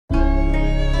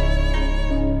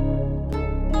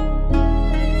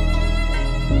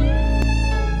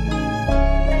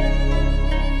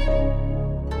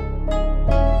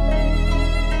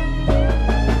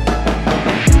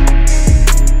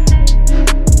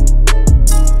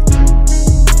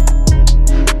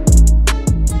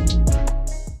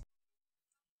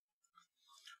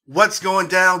What's going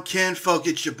down, kinfolk?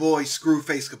 It's your boy,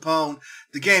 Screwface Capone,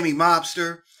 the gaming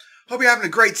mobster. Hope you're having a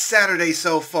great Saturday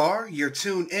so far. You're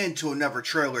tuned in to another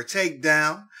trailer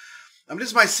takedown. This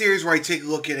is my series where I take a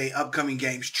look at an upcoming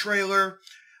game's trailer,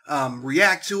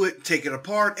 react to it, take it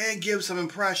apart, and give some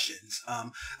impressions.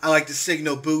 I like to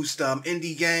signal boost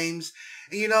indie games,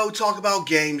 and talk about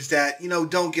games that,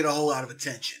 don't get a whole lot of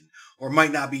attention, or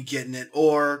might not be getting it,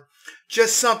 or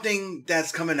just something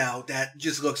that's coming out that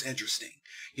just looks interesting.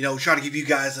 Try to give you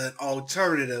guys an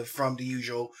alternative from the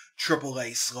usual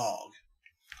AAA slog.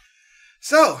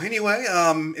 So, anyway,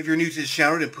 if you're new to this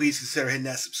channel, then please consider hitting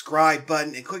that subscribe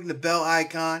button and clicking the bell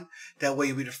icon. That way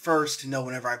you'll be the first to know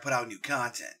whenever I put out new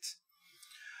content.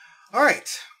 Alright,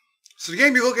 so the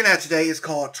game you're looking at today is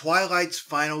called Twilight's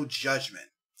Final Judgment.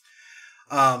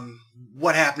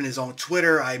 What happened is on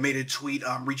Twitter, I made a tweet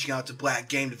reaching out to black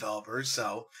game developers,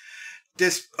 so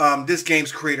this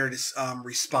game's creator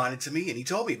responded to me and he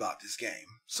told me about this game.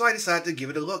 So I decided to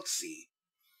give it a look to see.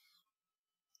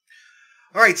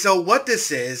 Alright, so what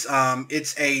this is,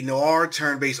 it's a noir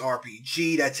turn-based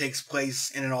RPG that takes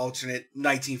place in an alternate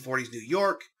 1940s New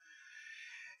York.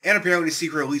 And apparently the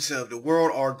secret elites of the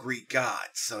world are Greek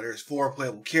gods. So there's 4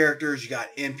 playable characters, you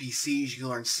got NPCs, you can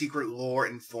learn secret lore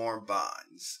and form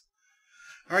bonds.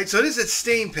 Alright, so this is its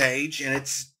Steam page, and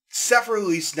it's set for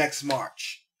release next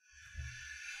March.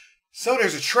 So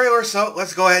there's a trailer, so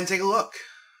let's go ahead and take a look.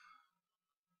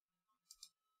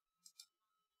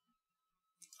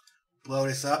 Blow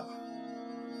this up.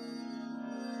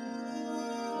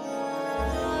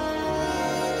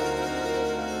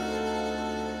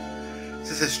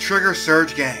 This is Trigger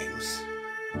Surge Games.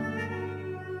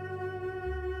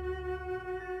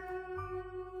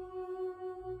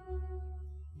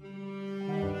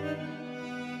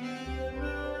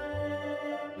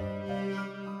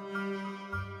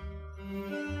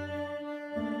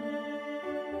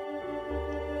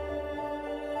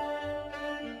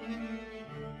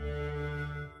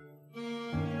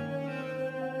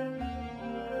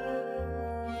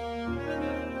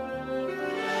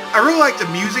 I really like the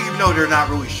music, even though they're not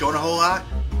really showing a whole lot.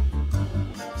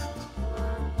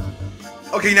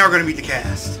 Okay, now we're going to meet the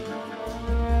cast.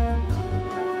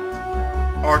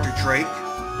 Arthur Drake,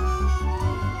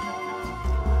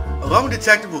 a lone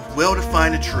detective with will to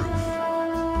find the truth.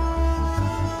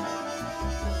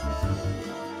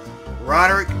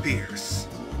 Roderick Pierce,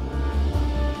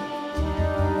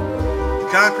 the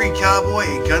concrete cowboy,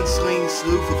 a gunslinging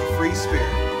sleuth with a free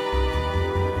spirit.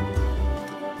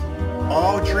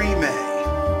 Audrey May,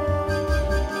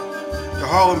 the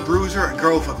Harlem Bruiser, a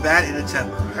girl with a bat and a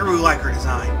temper. I really like her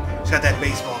design. She's got that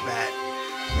baseball bat.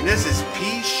 And this is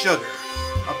P. Sugar,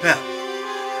 a pimp.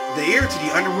 The heir to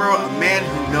the underworld, a man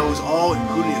who knows all,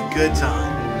 including a good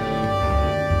time.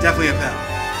 Definitely a pimp.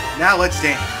 Now let's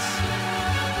dance.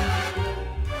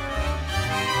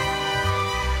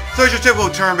 So it's your typical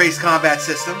turn-based combat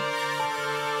system.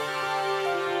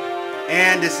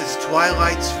 And this is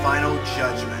Twilight's Final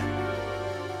Judgment.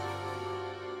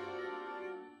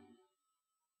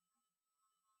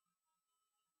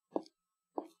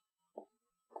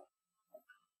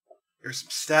 There's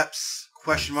some steps,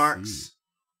 question marks.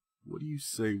 What do you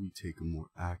say we take a more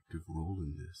active role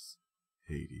in this,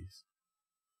 Hades?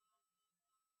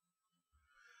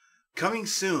 Coming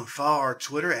soon. Follow our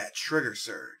Twitter at Trigger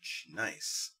Surge.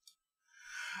 Nice.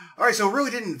 Alright, so it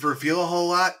really didn't reveal a whole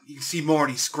lot. You can see more of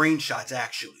these screenshots,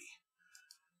 actually.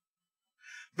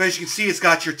 But as you can see, it's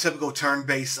got your typical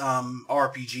turn-based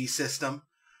RPG system.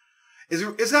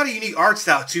 It's got a unique art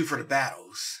style, too, for the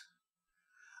battles.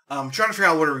 I'm trying to figure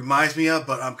out what it reminds me of,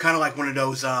 but I'm kind of like one of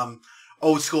those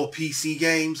old school PC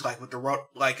games, like with the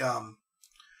like I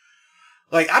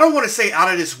don't want to say out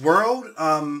of this world,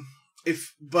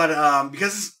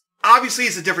 because obviously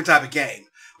it's a different type of game,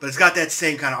 but it's got that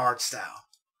same kind of art style.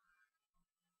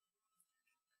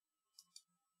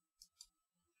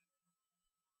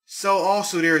 So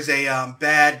also there's a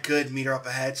bad good meter up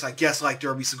ahead, so I guess like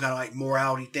there'll be some kind of like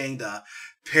morality thing, the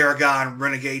Paragon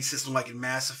Renegade system like in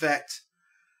Mass Effect.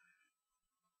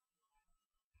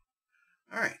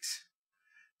 Alright.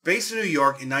 Based in New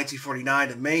York in 1949,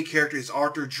 the main character is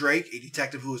Arthur Drake, a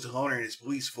detective who is a loner in his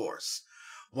police force.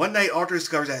 One night, Arthur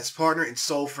discovers that his partner and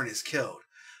soul friend is killed.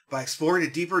 By exploring the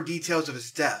deeper details of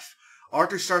his death,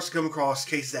 Arthur starts to come across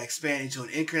cases that expand into an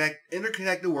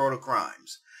interconnected world of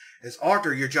crimes. As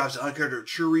Arthur, your job is to uncover the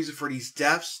true reason for these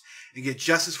deaths and get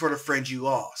justice for the friends you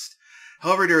lost.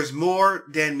 However, there is more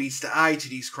than meets the eye to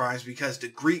these crimes because the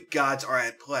Greek gods are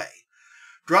at play.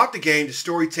 Throughout the game, the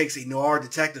story takes a noir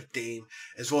detective theme,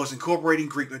 as well as incorporating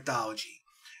Greek mythology.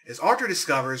 As Arthur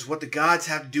discovers what the gods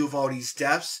have to do with all these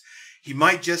deaths, he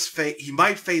might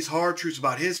face hard truths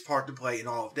about his part to play in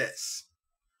all of this.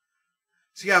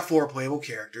 So you got 4 playable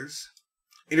characters.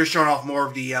 And they're showing off more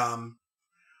of the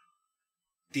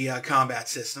combat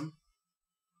system.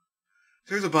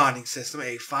 There's a bonding system,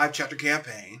 a 5-chapter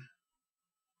campaign.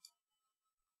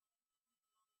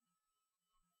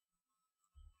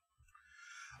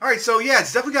 Alright, so yeah,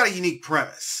 it's definitely got a unique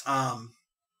premise.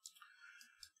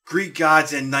 Greek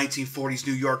gods in 1940s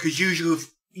New York, because usually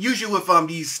with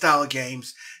these style of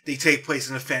games, they take place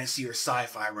in a fantasy or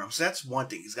sci-fi realm. So that's one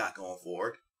thing he's got going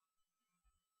forward.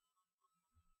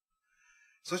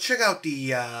 So let's check out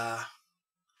the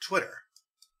Twitter.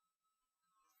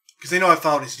 Because they know I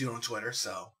followed this dude on Twitter,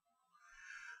 so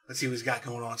let's see what he's got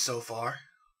going on so far.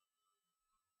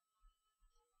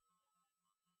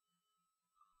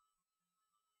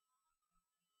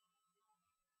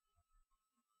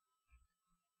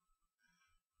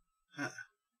 Huh.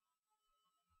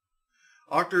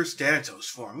 Arthur's Thanatos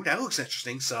form. Ooh, that looks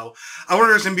interesting. So I wonder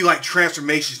if there's going to be like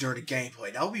transformations during the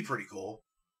gameplay. That would be pretty cool.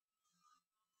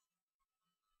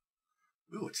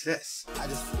 Ooh, what's this? I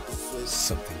just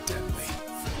something deadly.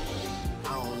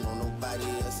 I don't know nobody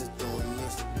else is doing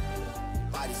this.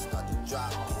 Body start to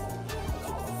drop.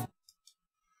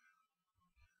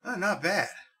 Oh, not bad.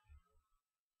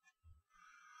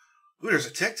 Ooh, there's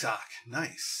a TikTok.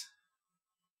 Nice.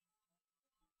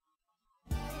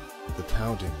 The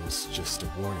pounding was just a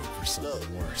warning for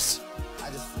something worse. I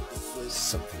just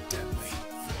something deadly.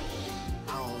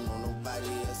 I don't know nobody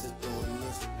else is doing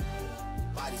this.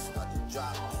 Body start to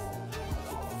drop.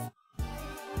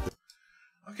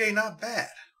 Okay, not bad.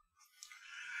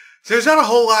 So there's not a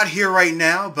whole lot here right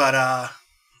now, but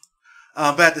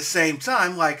at the same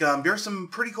time, like there's some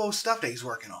pretty cool stuff that he's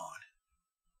working on.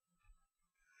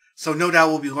 So no doubt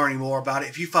we'll be learning more about it.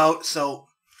 If you follow, of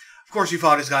course you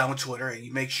follow this guy on Twitter, and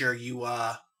you make sure you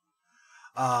I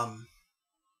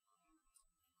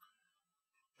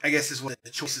guess this is what the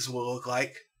choices will look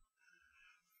like.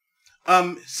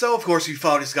 So of course if you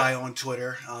follow this guy on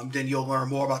Twitter, then you'll learn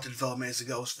more about the development as it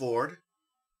goes forward.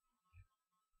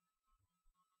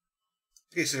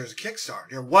 Okay, so there's a Kickstarter.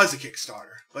 There was a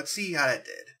Kickstarter. Let's see how that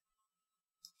did.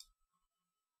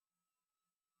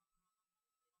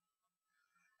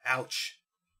 Ouch.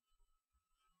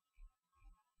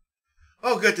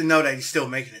 Oh, good to know that he's still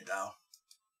making it, though.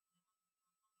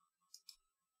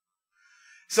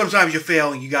 Sometimes you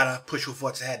fail and you gotta push with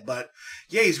what's ahead, but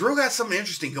yeah, he's really got something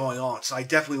interesting going on, so I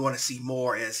definitely want to see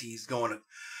more as he's going to,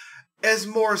 as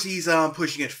he's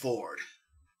pushing it forward.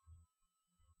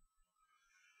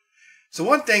 So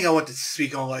one thing I want to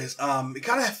speak on is it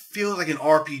kind of feels like an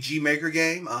RPG Maker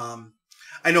game.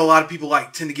 I know a lot of people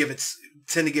tend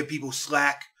to give people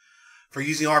slack for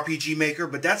using RPG Maker,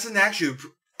 but that's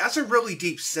a really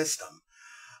deep system.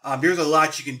 There's a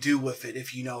lot you can do with it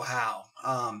if you know how.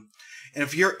 And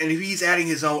if he's adding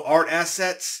his own art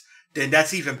assets, then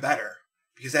that's even better,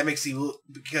 because that makes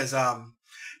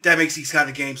that makes these kind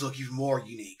of games look even more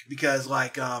unique. Because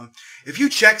if you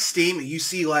check Steam and you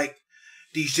see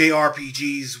these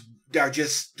JRPGs that are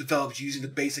just developed using the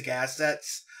basic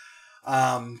assets,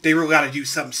 they really got to do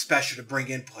something special to bring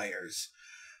in players.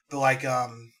 But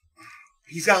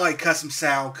he's got custom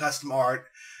sound, custom art,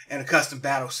 and a custom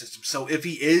battle system. So if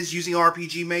he is using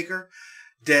RPG Maker,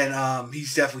 then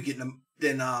he's definitely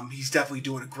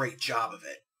doing a great job of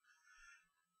it.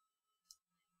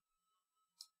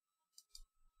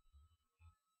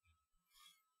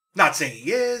 Not saying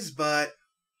he is, but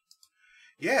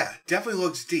yeah, definitely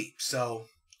looks deep. So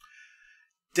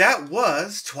that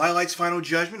was Twilight's Final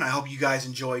Judgment. I hope you guys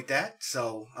enjoyed that.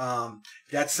 So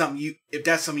if that's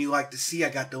something you like to see, I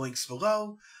got the links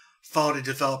below. Follow the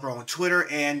developer on Twitter,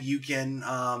 and you can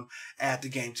add the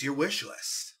game to your wish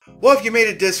list. Well, if you made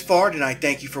it this far, then I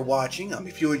thank you for watching.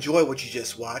 If you enjoy what you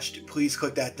just watched, please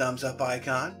click that thumbs up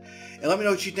icon and let me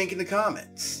know what you think in the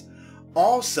comments.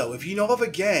 Also, if you know of a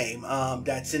game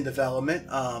that's in development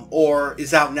or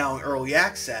is out now in early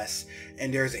access,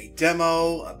 and there's a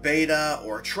demo, a beta,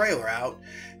 or a trailer out,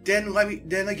 then let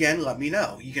me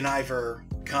know. You can either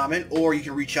comment or you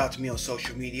can reach out to me on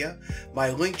social media. My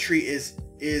link tree is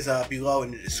below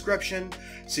in the description,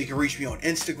 so you can reach me on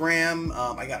Instagram.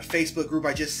 I got a Facebook group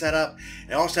I just set up,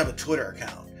 and I also have a Twitter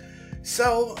account.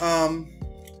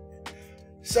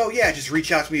 So yeah, just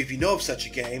reach out to me if you know of such a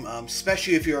game,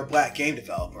 especially if you're a black game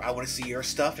developer. I want to see your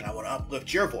stuff, and I want to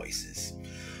uplift your voices.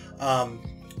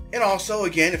 And also,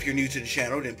 again, if you're new to the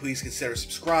channel, then please consider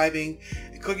subscribing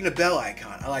and clicking the bell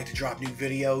icon. I like to drop new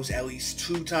videos at least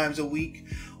 2 times a week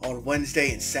on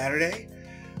Wednesday and Saturday.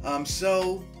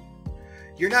 So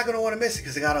you're not going to want to miss it,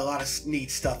 because I got a lot of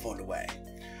neat stuff on the way.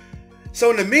 So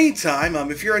in the meantime,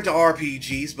 if you're into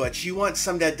RPGs, but you want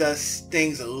some that does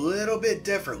things a little bit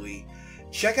differently,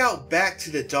 check out Back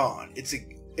to the Dawn. It's an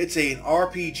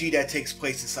RPG that takes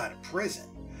place inside a prison,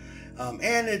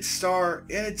 and it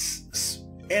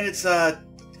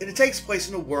takes place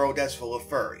in a world that's full of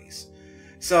furries.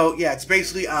 So yeah, it's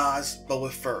basically Oz, but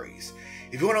with furries.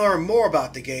 If you want to learn more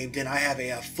about the game, then I have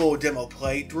a full demo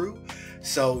playthrough.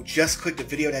 So just click the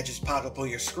video that just popped up on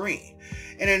your screen.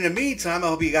 And in the meantime, I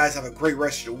hope you guys have a great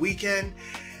rest of the weekend.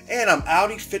 And I'm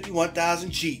Audi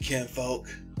 51,000G, kinfolk.